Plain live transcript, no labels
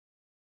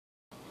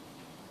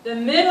The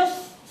middle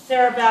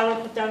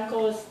cerebellar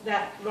peduncle is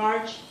that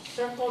large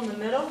circle in the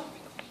middle.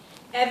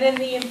 And then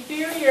the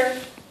inferior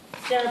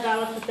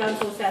cerebellar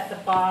peduncle is at the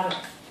bottom.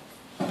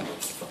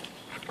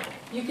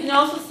 You can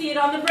also see it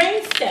on the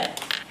brainstem.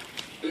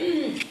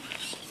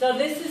 So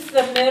this is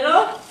the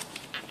middle,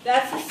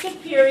 that's the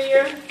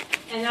superior,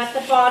 and at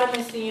the bottom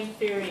is the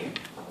inferior.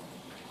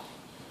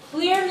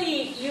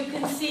 Clearly, you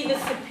can see the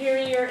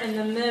superior in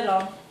the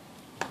middle.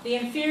 The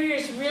inferior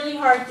is really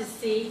hard to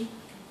see,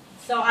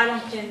 so I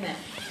don't pin that.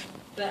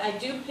 But I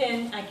can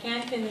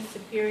pin the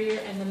superior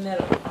and the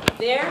middle.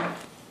 There,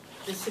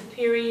 the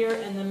superior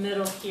and the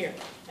middle here.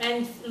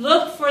 And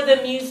look for the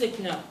music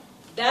note.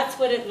 That's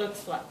what it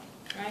looks like,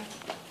 right?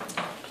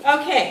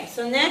 Okay,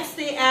 so next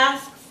they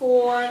ask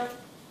for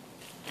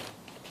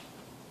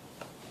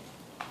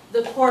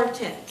the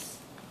cortex.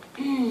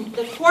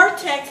 The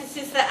cortex is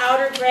just the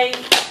outer gray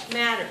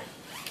matter.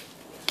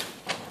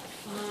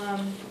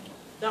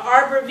 The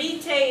arbor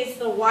vitae is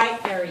the white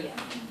area.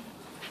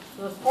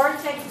 So the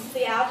cortex is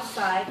the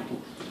outside.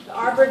 The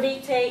arbor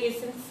vitae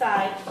is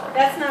inside.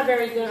 That's not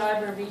very good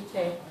arbor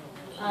vitae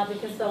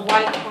because the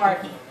white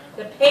part,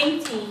 the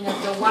painting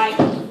of the white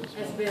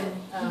has been.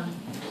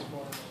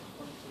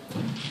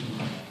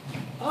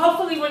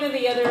 Hopefully, one of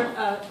the other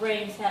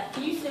brains have.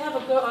 Do you have a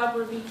good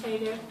arbor vitae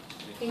there,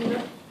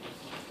 Finger?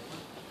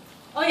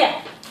 Oh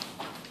yeah.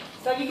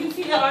 So you can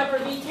see the arbor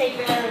vitae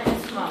better in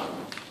this model.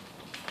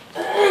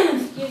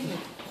 Excuse me.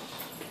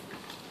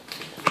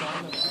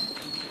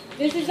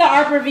 This is the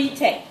arbor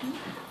vitae,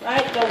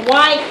 right? The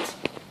white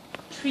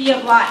tree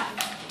of life.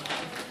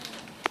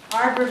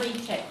 Arbor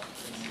vitae,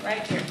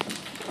 right here.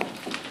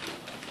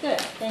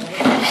 Good, thank you.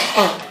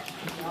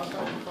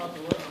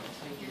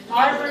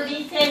 Arbor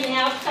vitae, and the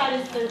outside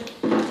is the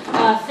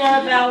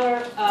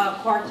cerebellar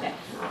cortex.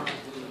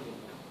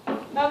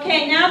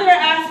 Okay, now they're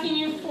asking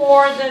you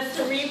for the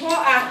cerebral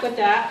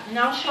aqueduct, and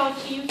I'll show it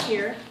to you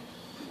here.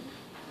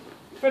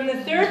 From the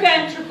third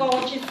ventricle,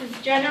 which is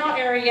this general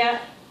area,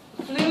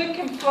 fluid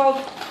can flow,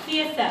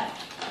 CSF,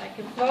 that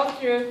can flow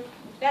through.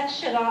 That's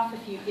shut off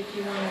if you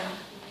want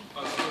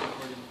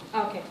to.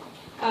 Okay.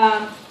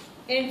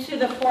 Into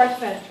the fourth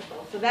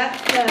ventricle. So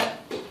that's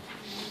the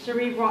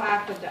cerebral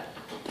aqueduct.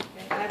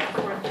 Okay, that's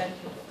the fourth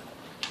ventricle.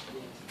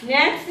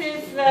 Next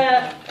is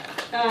the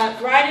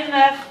right and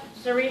left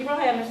cerebral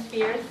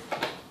hemispheres.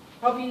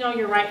 Hope you know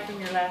your right from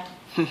your left.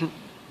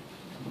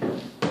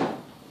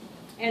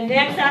 And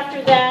next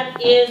after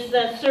that is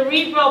the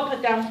cerebral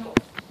peduncle.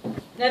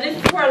 Now this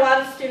is where a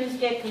lot of students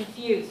get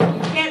confused.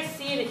 You can't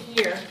see it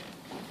here,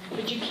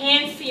 but you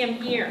can see them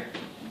here.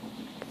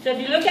 So if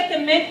you look at the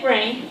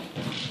midbrain,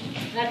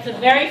 that's the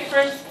very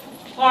first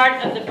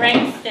part of the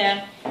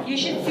brainstem, you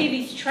should see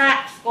these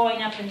tracks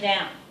going up and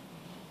down.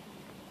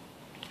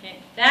 Okay,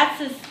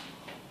 that's a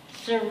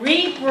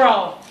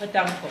cerebral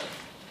peduncle.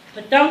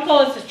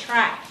 Peduncle is a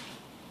track.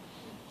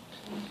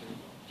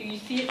 Do you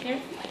see it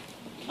there?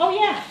 Oh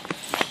yeah.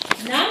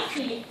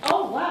 Nicely.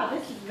 Oh wow,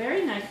 this is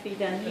very nicely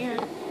done here.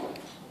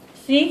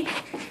 See?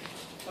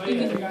 You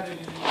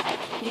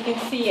can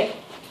see it.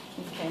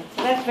 Okay,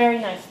 so that's very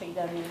nicely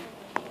done there.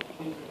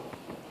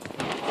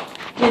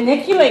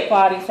 Geniculate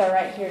bodies are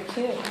right here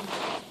too.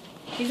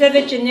 These are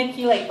the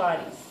geniculate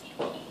bodies.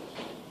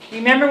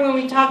 Remember when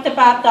we talked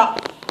about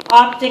the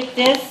optic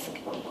disc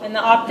and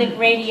the optic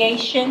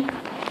radiation,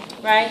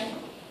 right?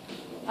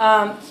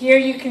 Here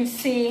you can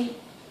see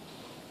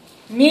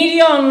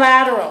medial and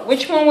lateral.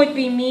 Which one would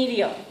be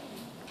medial?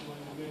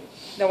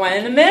 The one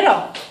in the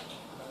middle.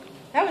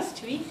 That was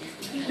too easy.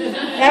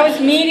 That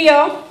was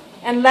medial,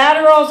 and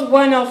lateral is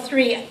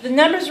 103. The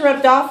numbers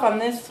rubbed off on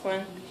this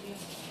one,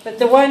 but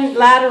the one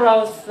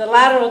lateral is the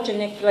lateral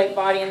geniculate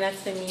body, and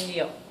that's the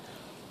medial.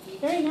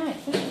 Very nice.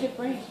 This is a good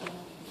brain.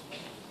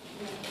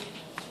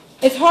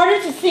 It's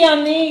harder to see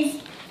on these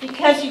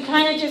because you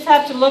kind of just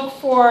have to look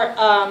for.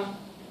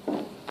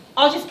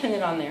 I'll just pin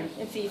it on there.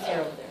 It's easier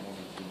over there.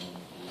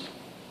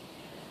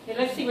 Okay,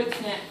 let's see what's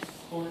next.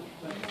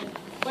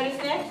 What is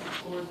next?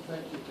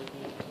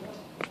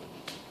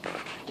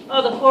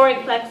 Oh, the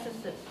choroid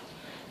plexuses.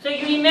 So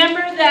you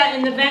remember that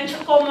in the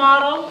ventricle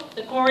model,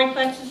 the choroid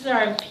plexuses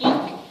are in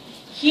pink.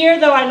 Here,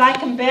 though, I like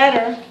them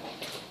better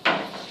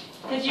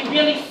because you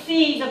really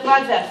see the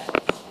blood vessels.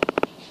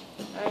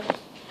 Right?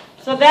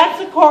 So that's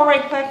the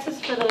choroid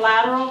plexus for the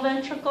lateral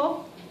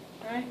ventricle.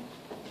 Right?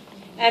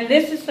 And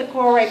this is the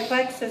choroid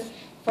plexus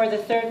for the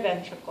third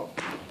ventricle.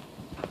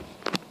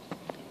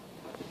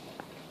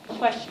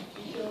 Question?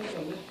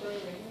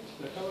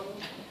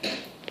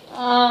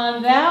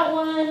 That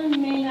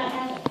one may not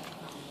have it.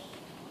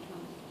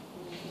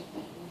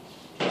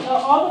 So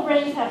all the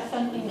brains have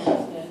something that's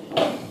good.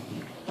 No,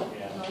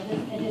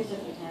 it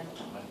doesn't have it.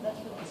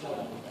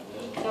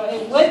 So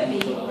it would be,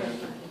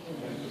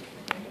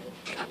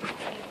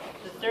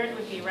 the third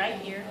would be right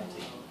here,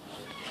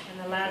 and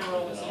the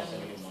lateral would be on the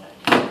other side.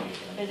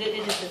 Because it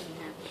just doesn't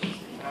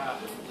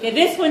have it. Okay,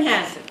 this one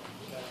has it.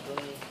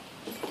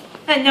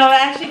 No,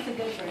 actually it's a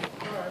good brain.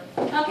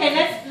 Okay,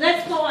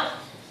 let's go on.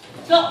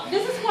 So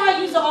this is why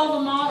I use all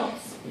the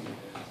models.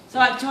 So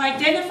to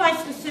identify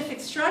specific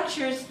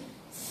structures,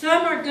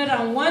 Some are good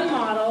on one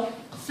model,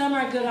 some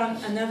are good on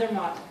another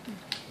model.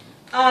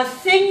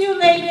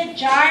 Singulated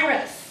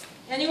gyrus.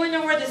 Anyone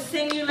know where the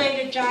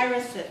singulated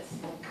gyrus is?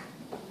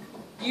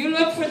 You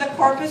look for the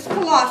corpus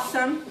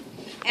callosum,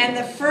 and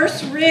the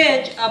first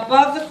ridge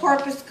above the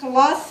corpus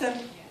callosum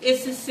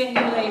is the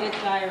singulated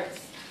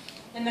gyrus.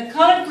 And the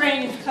colored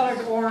grain is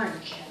colored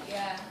orange.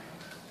 Yeah.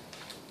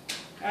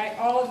 All right,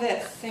 all of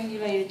this,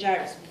 singulated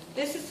gyrus.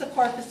 This is the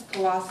corpus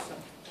callosum.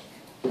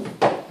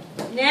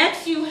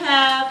 Next you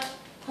have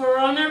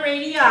corona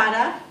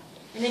radiata.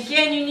 And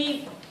again, you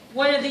need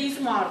one of these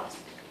models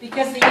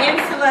because the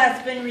insula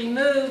has been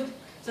removed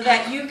so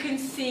that you can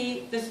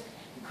see this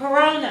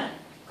corona,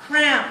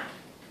 crown,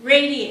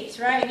 radiates,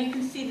 right? And you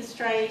can see the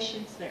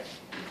striations there.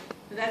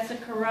 So that's the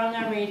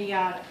corona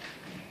radiata.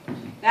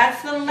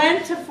 That's the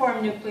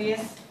lentiform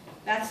nucleus.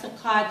 That's the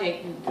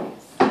caudate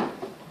nucleus.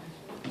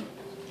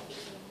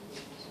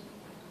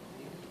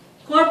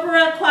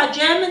 Corpora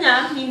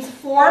quadgemina means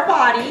 4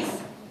 bodies.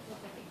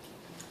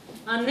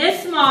 On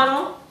this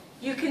model,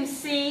 you can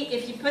see,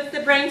 if you put the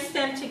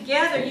brainstem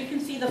together, you can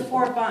see the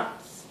 4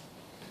 bumps.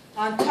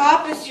 On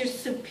top is your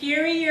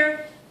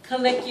superior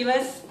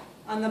colliculus.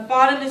 On the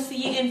bottom is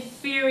the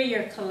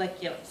inferior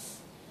colliculus.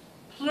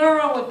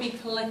 Plural would be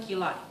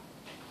colliculi.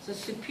 So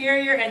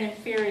superior and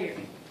inferior.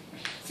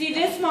 See,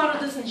 this model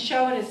doesn't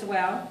show it as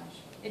well.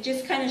 It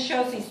just kind of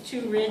shows these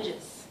 2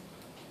 ridges.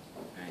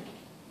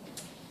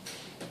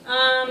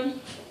 I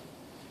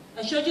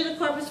showed you the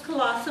corpus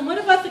callosum. What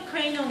about the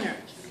cranial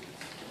nerves?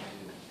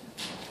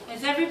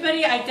 Has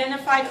everybody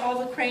identified all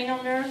the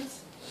cranial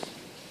nerves?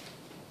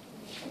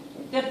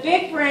 The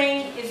big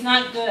brain is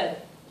not good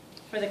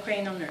for the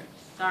cranial nerves.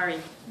 Sorry.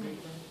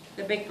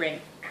 The big brain.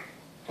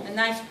 The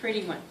nice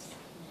pretty ones.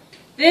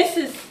 This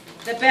is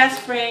the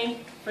best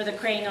brain for the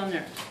cranial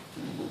nerve.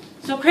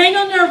 So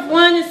cranial nerve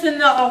 1 is in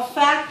the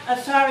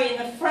in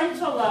the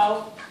frontal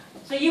lobe.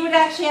 So you would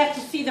actually have to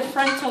see the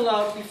frontal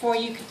lobe before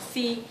you could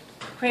see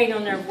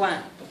cranial nerve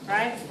 1,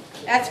 right?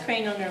 That's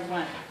cranial nerve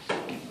 1.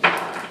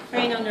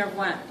 Cranial nerve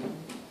 1.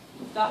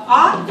 The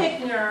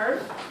optic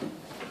nerve,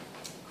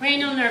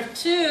 cranial nerve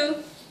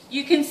 2,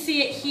 you can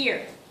see it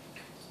here.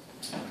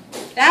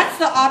 That's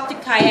the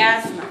optic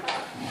chiasma.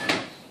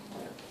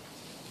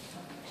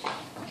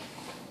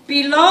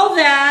 Below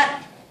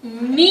that,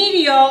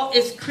 medial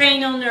is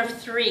cranial nerve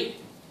 3.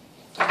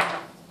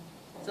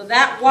 So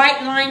that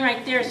white line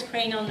right there is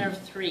cranial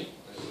nerve 3.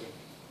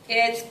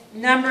 It's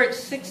numbered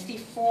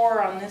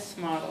 64 on this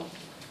model.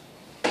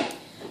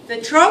 The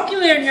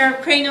trochlear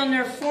nerve, cranial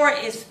nerve 4,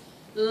 is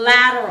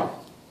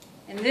lateral.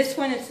 And this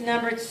one is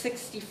numbered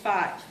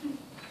 65.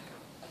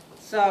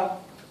 So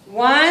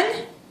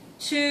 1,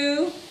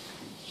 2,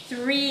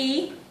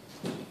 3,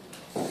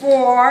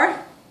 4,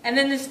 and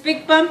then this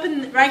big bump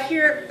right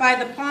here by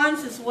the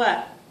pons is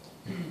what?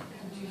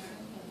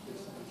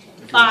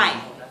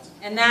 5.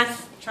 And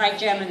that's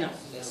trigeminal.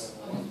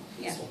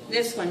 Yeah,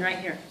 this one right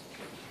here.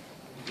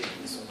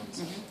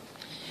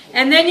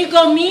 And then you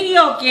go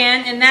medial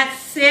again, and that's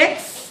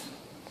 6.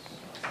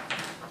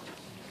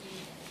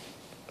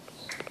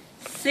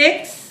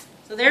 6.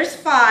 So there's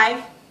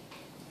 5.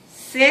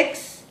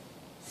 6,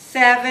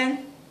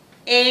 7,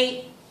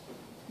 8,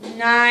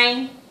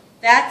 9.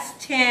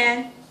 That's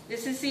 10.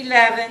 This is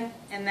 11,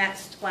 and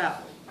that's 12.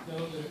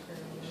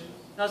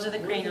 Those are the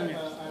cranial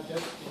nerves.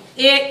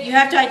 You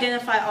have to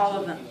identify all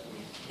of them.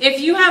 If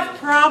you have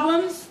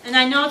problems, and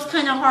I know it's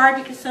kind of hard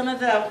because some of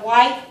the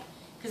white,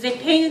 because they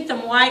painted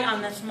them white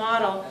on this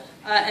model,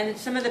 and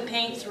some of the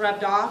paint's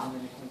rubbed off,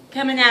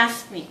 come and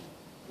ask me.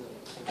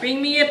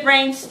 Bring me a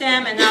brain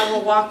stem, and I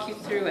will walk you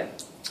through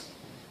it.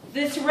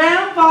 This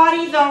round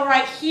body, though,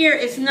 right here,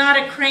 is not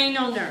a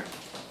cranial nerve.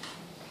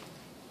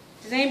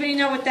 Does anybody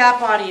know what that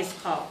body is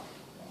called?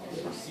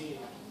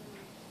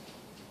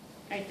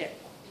 Right there.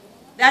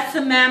 That's the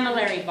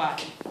mammillary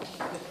body.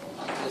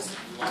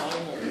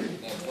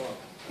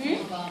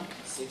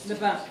 The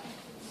bump.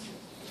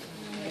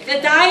 The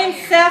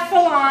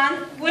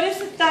diencephalon, what does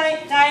the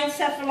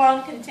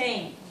diencephalon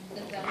contain?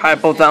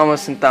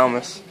 Hypothalamus and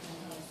thalamus.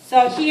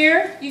 So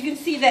here you can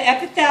see the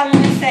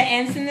epithalamus that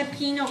ends in the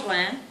pineal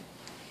gland.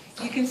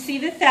 You can see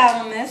the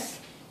thalamus.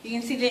 You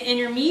can see the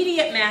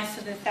intermediate mass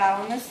of the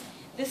thalamus.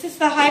 This is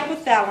the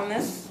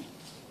hypothalamus,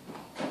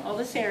 all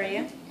this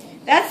area.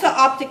 That's the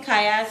optic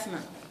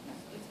chiasma.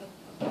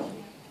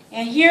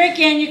 And here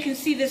again you can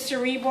see the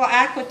cerebral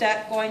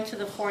aqueduct going to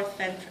the 4th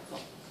ventricle.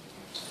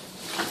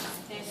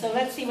 Okay, so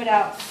let's see what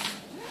else.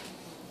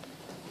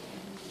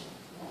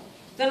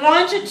 The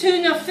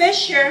longitudinal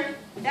fissure,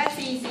 that's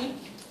easy,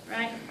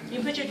 right? You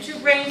put your 2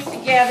 brains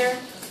together.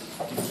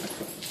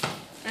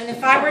 And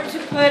if I were to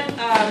put,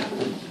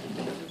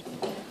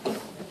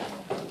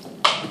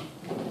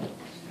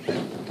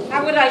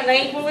 how would I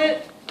label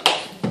it?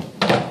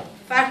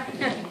 If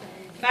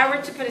I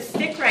were to put a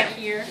stick right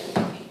here,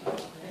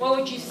 what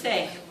would you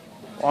say?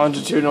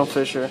 Longitudinal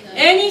fissure.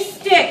 Any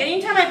stick.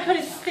 Anytime I put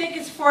a stick,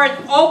 it's for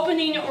an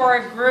opening or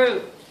a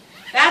groove.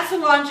 That's a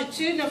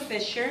longitudinal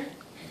fissure.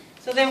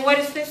 So then what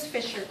is this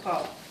fissure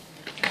called?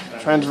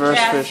 Transverse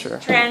fissure.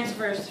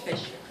 Transverse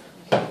fissure.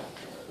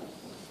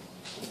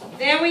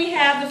 Then we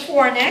have the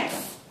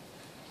fornix.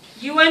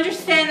 You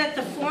understand that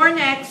the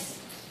fornix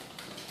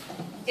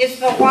is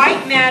the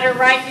white matter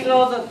right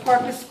below the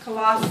corpus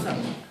callosum.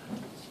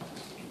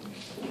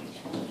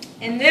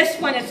 And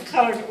this one is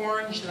colored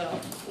orange though.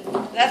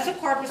 That's the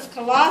corpus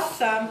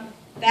callosum,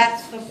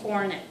 that's the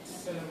fornix.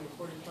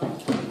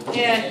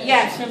 Yeah,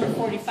 yes, number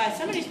 45.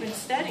 Somebody's been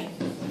studying.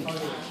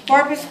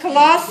 Corpus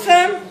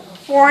callosum,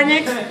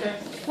 fornix.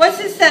 What's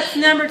this that's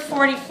numbered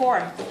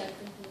 44?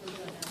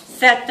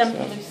 Septum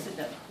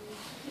pellucidum.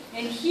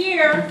 And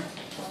here,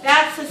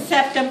 that's the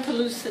septum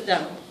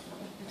pellucidum.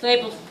 It's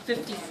labeled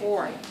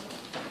 54.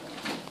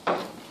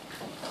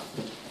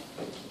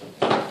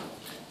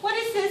 What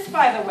is this,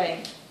 by the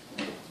way?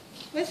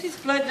 What's these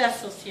blood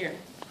vessels here?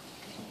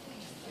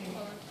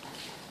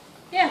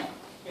 Yeah,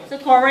 it's a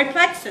choroid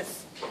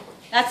plexus.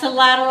 That's a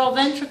lateral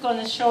ventricle, and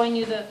it's showing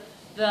you the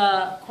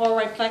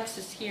choroid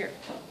plexus here.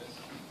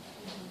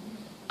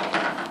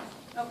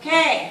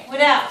 Okay, what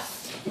else?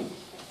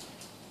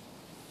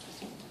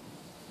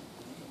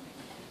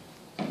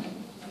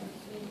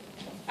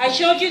 I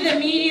showed you the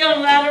medial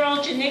and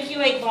lateral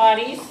geniculate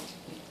bodies.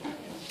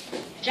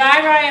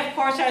 Gyri, of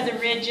course, are the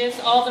ridges,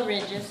 all the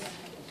ridges.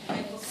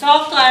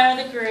 Sulci are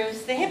the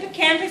grooves. The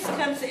hippocampus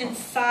comes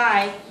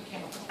inside.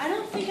 I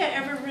don't think I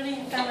ever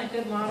really found a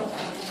good model for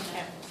the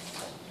hippocampus.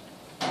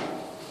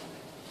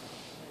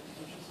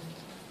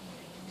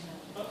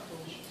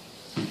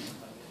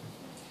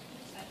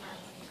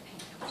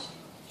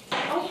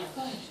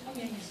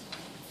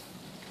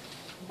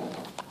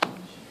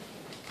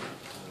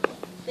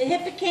 The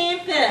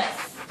hippocampus.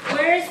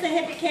 Where is the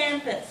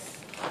hippocampus?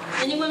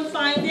 Anyone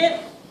find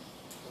it?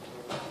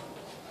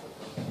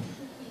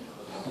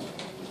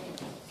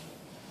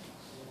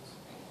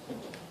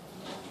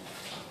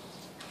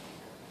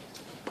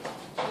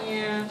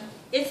 Yeah,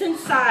 it's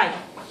inside.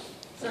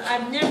 So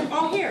I've never,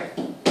 oh here.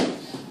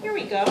 Here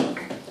we go.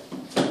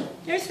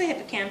 There's the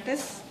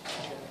hippocampus.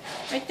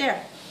 Right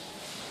there.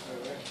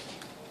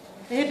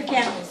 The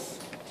hippocampus.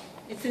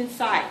 It's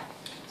inside.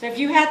 So if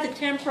you had the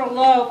temporal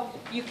lobe,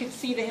 you could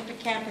see the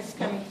hippocampus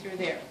coming through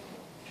there.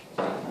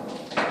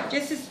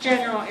 Just this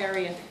general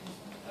area.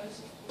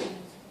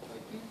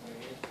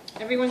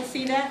 Everyone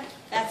see that?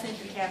 That's the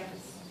hippocampus.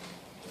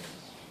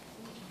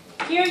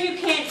 Here you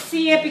can't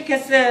see it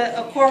because the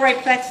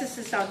choroid plexus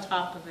is on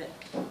top of it.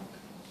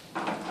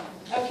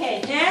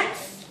 Okay,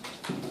 next.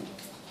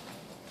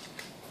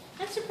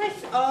 I'm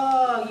surprised.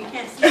 Oh, you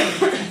can't see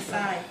it. It's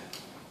inside.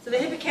 So the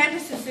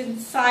hippocampus is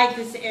inside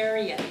this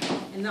area.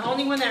 And the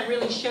only one that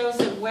really shows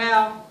it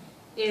well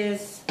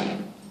is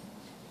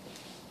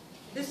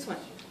this one.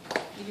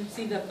 You can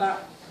see the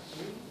butt.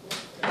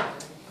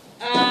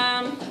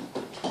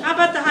 How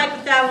about the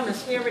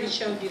hypothalamus? We already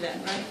showed you that,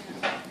 right?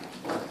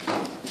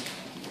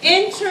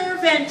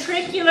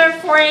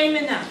 Interventricular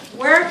foramina.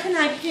 Where can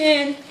I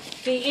pin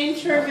the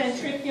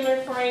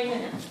interventricular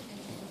foramina?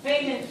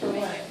 Payment for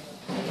what?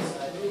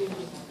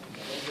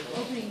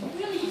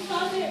 Really, you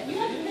saw that? You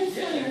have a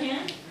pencil in your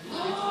hand?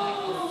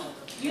 Oh,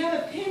 you have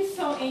a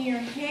pencil in your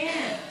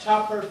hand.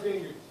 Chop her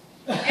fingers.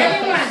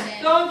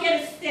 Everyone, go and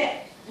get a stick.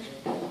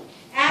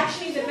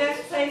 Actually, the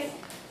best place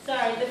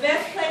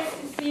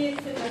to see is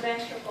in the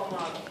ventricle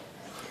model.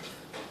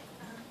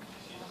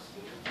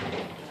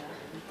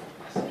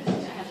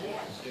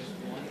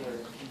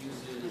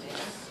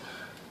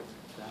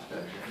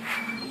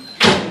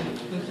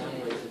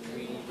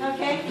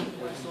 Okay?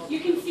 You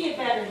can see it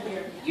better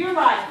here. You're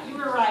right, you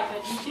were right,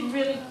 but you can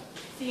really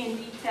see in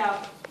detail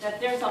that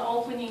there's an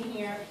opening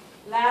here.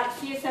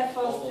 CSF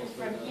goes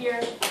from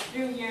here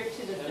through here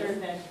to the third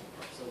ventricle.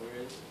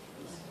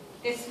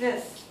 It's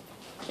this.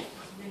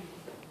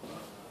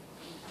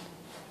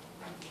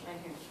 Right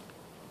here.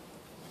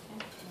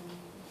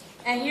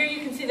 And here you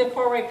can see the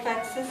choroid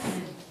plexus,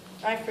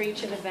 right, for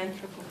each of the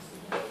ventricles.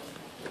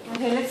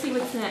 Okay, let's see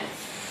what's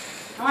next.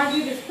 I want to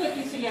do this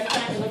quickly so you have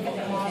time to look at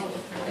the model.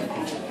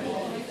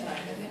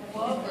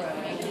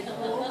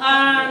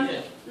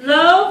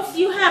 Lobes,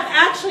 you have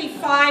actually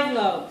 5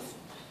 lobes.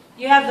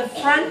 You have the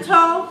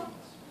frontal,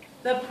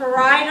 the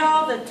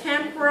parietal, the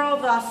temporal,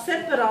 the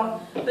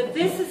occipital, but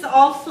this is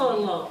also a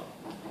lobe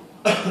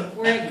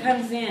where it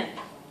comes in.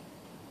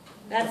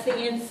 That's the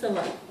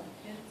insula.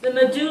 The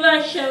medulla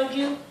I showed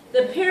you.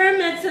 The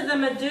pyramids of the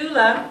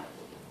medulla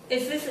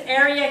is this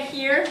area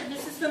here.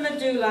 This is the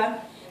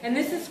medulla, and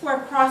this is where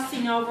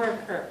crossing over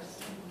occurs.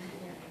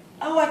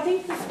 Oh, I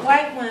think this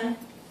white one.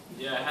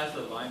 Yeah, it has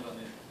the lines on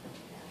it.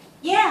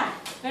 Yeah,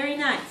 very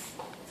nice.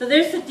 So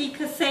there's the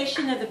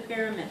decussation of the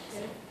pyramids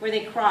where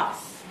they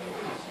cross.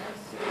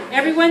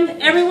 Everyone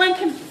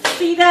can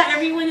see that?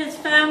 Everyone has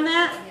found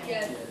that?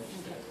 Yes.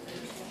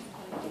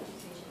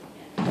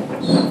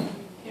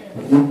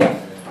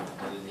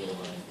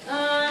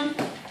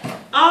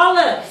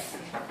 Olives.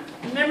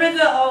 Remember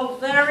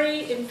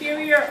the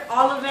inferior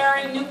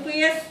olivary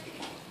nucleus?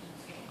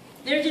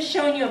 They're just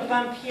showing you a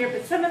bump here,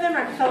 but some of them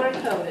are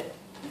color-coded.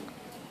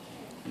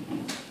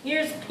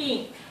 Here's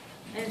pink,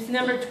 and it's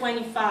number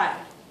 25.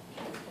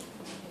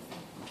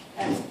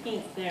 That's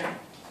pink there.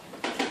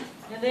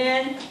 And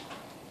then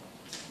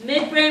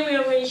Midbrain, we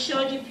already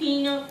showed you,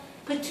 Pino.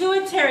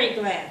 Pituitary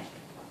gland.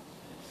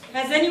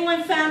 Has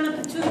anyone found the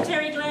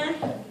pituitary gland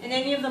in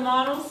any of the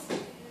models?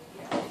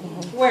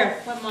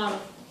 Where? What model?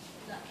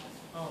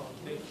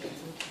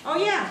 Oh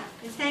yeah,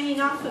 it's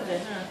hanging off of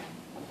it,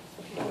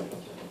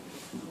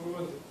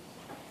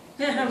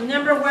 huh?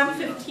 Number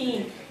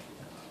 115.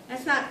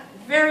 That's not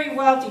very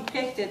well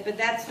depicted, but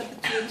that's the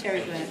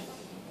pituitary gland.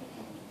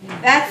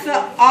 That's the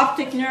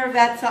optic nerve,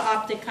 that's the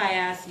optic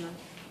chiasma.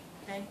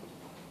 Okay?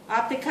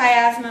 Optic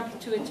chiasma,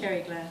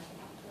 pituitary gland.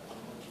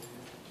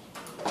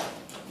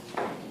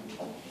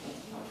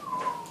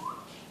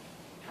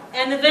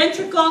 And the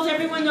ventricles,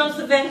 everyone knows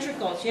the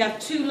ventricles. You have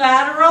 2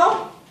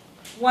 lateral,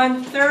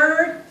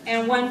 1/3,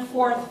 and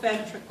 1/4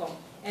 ventricle.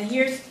 And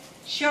here's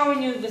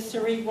showing you the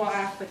cerebral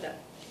aqueduct,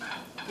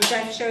 which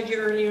I showed you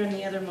earlier in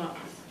the other models.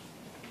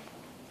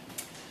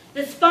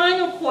 The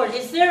spinal cord.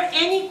 Is there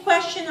any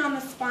question on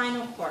the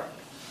spinal cord?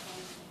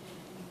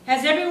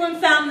 Has everyone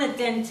found the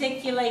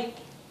denticulate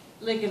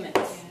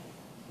ligaments?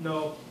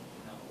 No.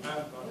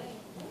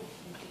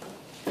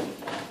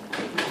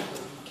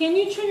 Can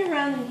you turn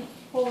around and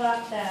pull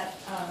out that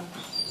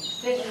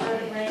fifth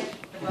vertebrae,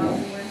 the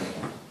bottom one?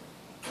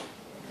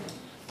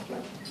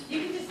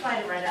 You can just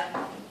slide it right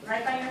up,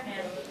 right by your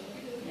hand.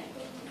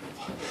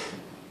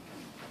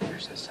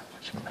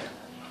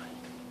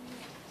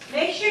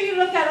 Make sure you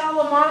look at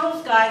all the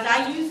models, guys.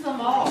 I use them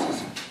all.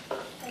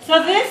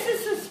 So this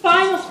is the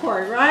spinal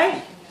cord,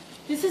 right?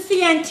 This is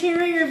the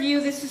anterior view.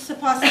 This is the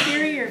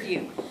posterior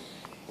view.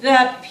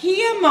 The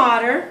pia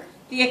mater,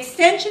 the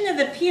extension of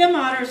the pia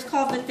mater is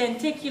called the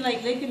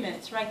denticulate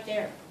ligaments, right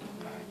there.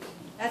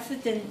 That's the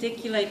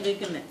denticulate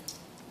ligament.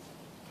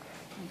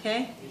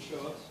 Okay? Can you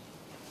show us?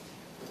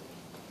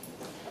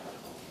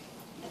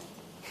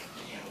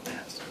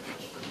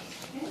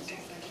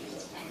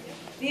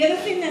 The other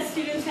thing that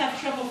students have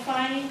trouble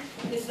finding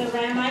is the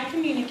rami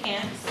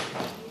communicans.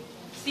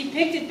 It's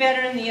depicted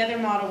better in the other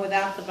model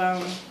without the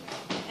bone.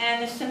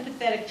 And the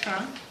sympathetic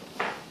trunk.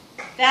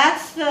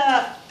 That's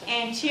the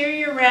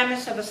anterior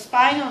ramus of a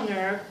spinal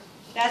nerve.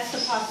 That's the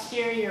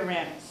posterior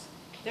ramus.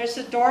 There's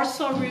the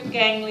dorsal root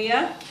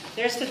ganglia.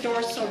 There's the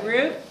dorsal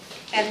root.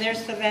 And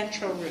there's the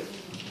ventral root.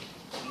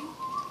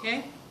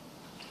 Okay?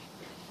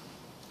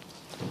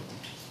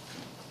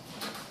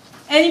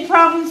 Any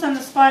problems on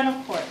the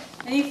spinal cord?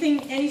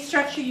 Anything, any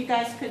structure you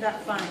guys could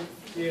not find?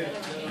 Yeah,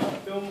 the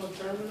film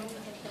terminal.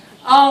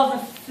 Oh,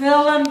 the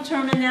filum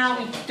terminal,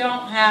 we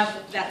don't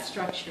have that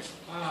structure.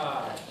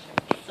 Ah.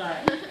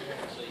 Sorry.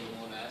 So you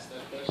want to ask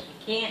that question?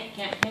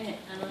 Can't pin it.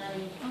 I don't have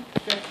any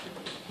structure.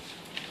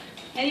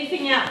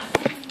 Anything else?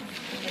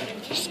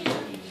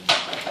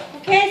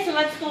 Okay, so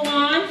let's go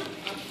on.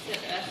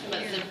 Ask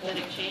about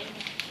sympathetic chain.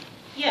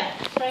 Yeah,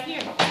 it's right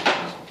here.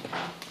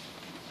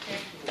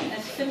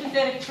 A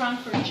sympathetic trunk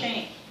for a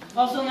chain,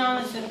 also known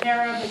as the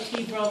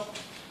paravertebral,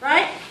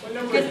 right? What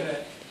number is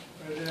that?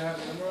 Or did it have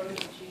a number on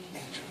it?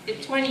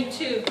 It's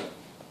 22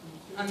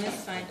 on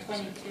this side,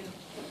 22.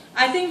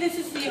 I think this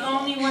is the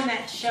only one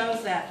that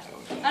shows that.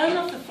 I don't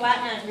know if the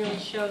flat mat really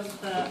shows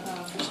the.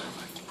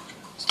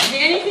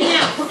 Anything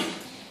else?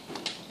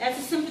 That's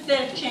a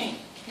sympathetic chain.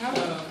 No?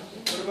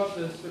 What about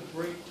the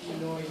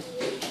subarachnoid?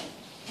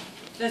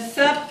 The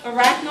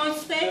subarachnoid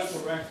space?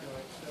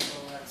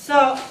 Subarachnoid.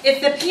 So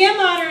if the pia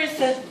mater is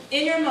the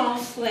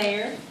innermost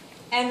layer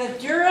and the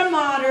dura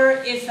mater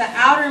is the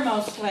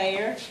outermost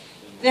layer,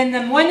 then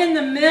the one in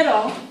the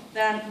middle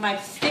that my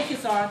stick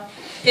is on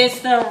is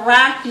the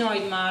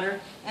arachnoid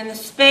mater, and the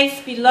space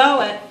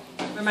below it,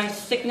 where my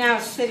stick now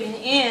is sitting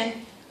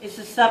in, is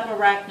the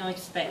subarachnoid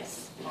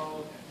space. Oh,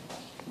 okay.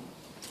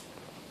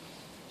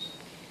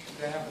 Does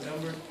that have a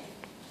number?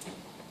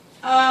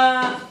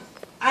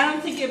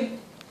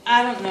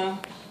 I don't know.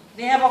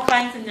 They have all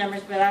kinds of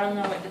numbers, but I don't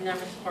know what the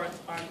numbers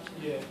correspond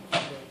to. Yeah.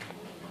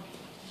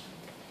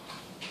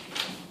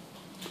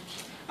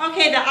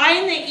 Okay, the eye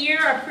and the ear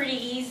are pretty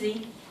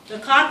easy. The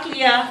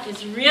cochlea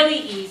is really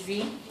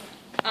easy.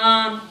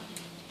 And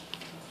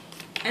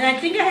I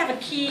think I have a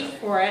key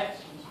for it.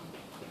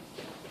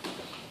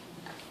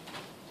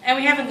 And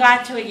we haven't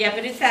got to it yet,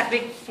 but it's that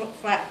big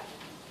flat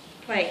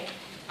plate.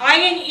 Eye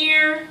and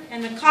ear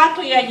and the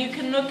cochlea, you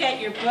can look at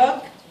your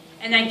book,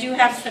 and I do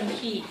have some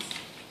keys.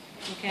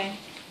 Okay?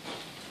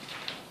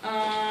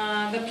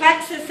 The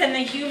plexus and the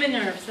human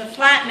nerves, the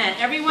flat man.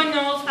 Everyone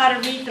knows how to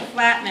read the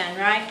flat man,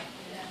 right?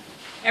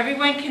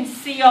 Everyone can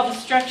see all the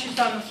structures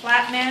on the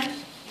flat man.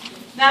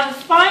 Now the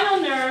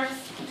spinal nerves,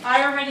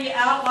 I already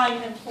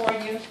outlined them for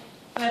you.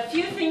 But a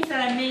few things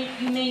that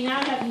you may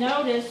not have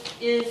noticed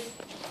is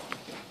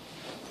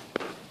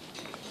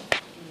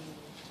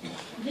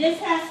this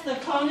has the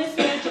conus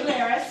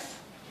medullaris.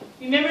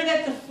 Remember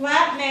that the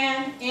flat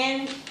man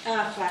and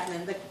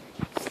the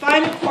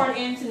spinal cord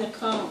ends in a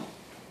cone.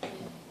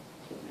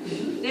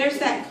 There's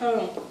that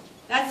cone.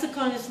 That's the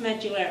conus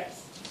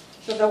medullaris.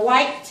 So the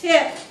white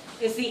tip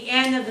is the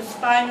end of the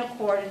spinal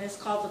cord, and it's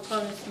called the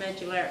conus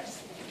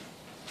medullaris.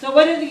 So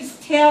what are these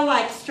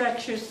tail-like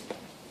structures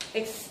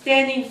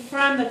extending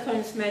from the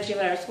conus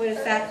medullaris? What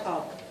is that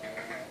called?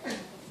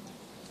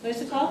 What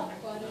is it called?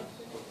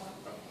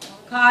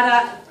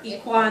 Cauda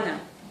equina.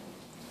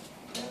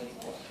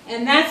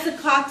 And that's the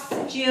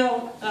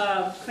coccygeal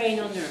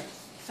cranial nerve.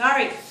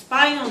 Sorry,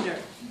 spinal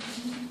nerve.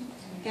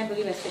 Can't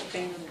believe I said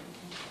cranial nerve.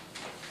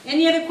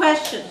 Any other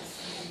questions?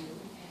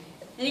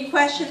 Any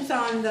questions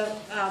on the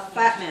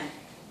flat man?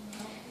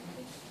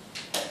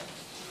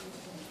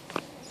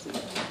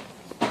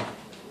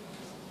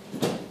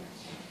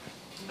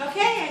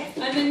 Okay,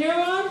 on the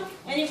neuron,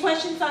 any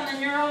questions on the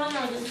neuron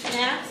or the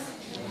synapse?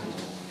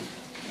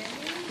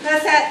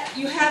 Because that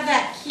you have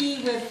that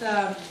key with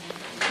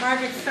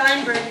Margaret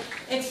Steinberg,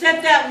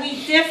 except that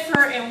we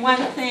differ in one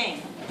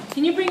thing.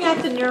 Can you bring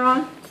out the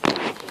neuron?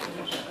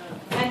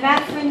 And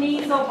that's the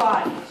nasal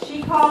body.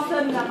 She calls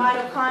them the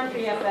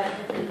mitochondria, but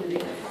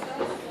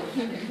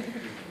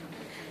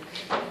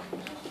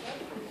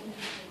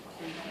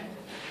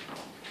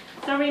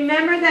so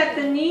remember that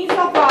the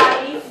nasal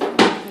bodies.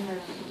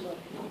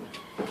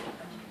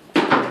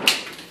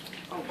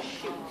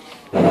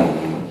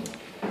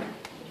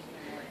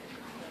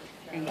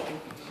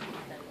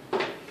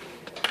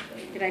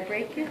 Did I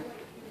break it?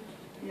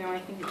 No, I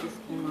think it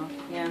just came off.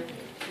 Yeah.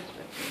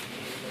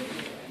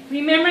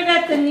 Remember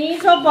that the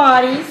nasal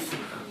bodies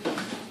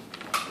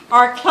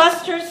are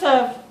clusters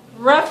of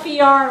rough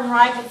ER and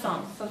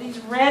ribosomes. So these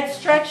red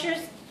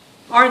structures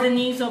are the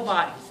nasal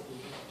bodies.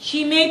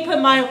 She may put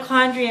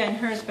mitochondria in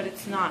hers, but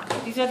it's not.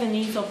 These are the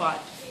nasal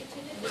bodies.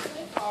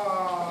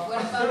 What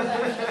about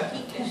that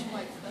pinkish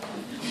white stuff?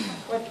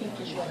 What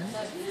pinkish white?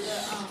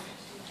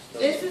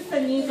 This is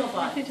the nasal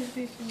body.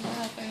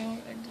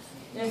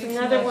 There's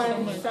another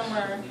one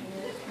somewhere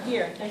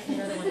here. There's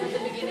another one.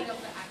 The beginning of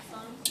the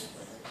axon?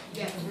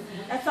 Yes.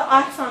 That's the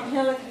axon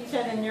hillock. These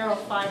are the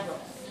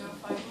neurofibrils.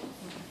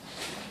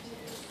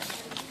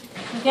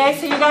 Okay,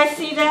 so you guys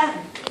see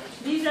that?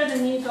 These are the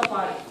nasal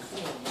bodies.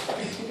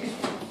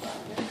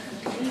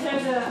 These are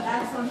the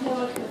axon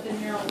hillock with the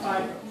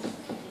neurofibrils.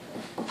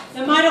 The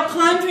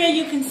mitochondria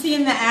you can see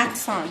in the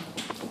axon.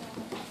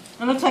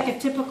 It looks like a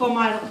typical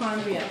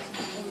mitochondria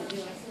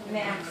in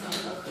the axon.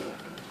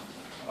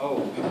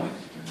 Oh.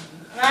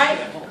 Right?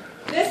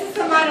 This is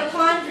the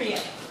mitochondria.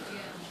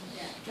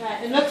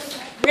 Right, it looks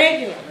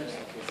regular.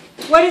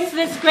 What is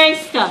this gray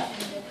stuff?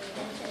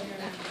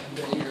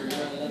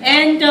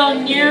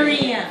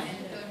 Endonurium.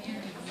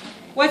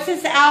 What's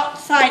this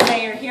outside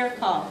layer here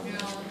called?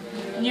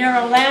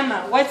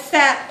 Neurolemma. What's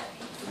that?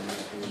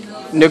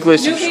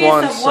 Nucleus of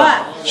Schwann of cell.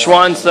 what?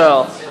 Schwann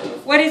cell.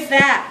 What is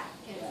that?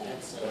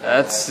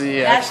 That's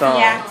the That's axon.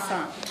 the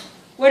axon.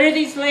 What are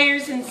these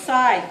layers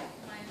inside?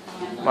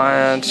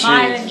 Myelin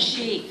Myelin sheath.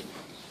 sheath.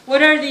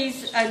 What are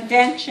these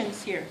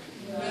dentions here?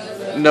 Nodes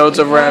of Nodes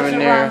of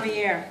Ravenere.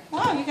 Ravenere.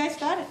 Wow, you guys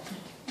got it.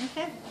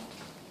 Okay.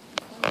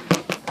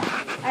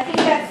 I think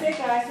that's it,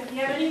 guys. If you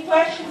have any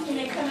questions, you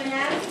may come and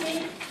ask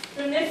me.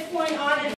 From this point on,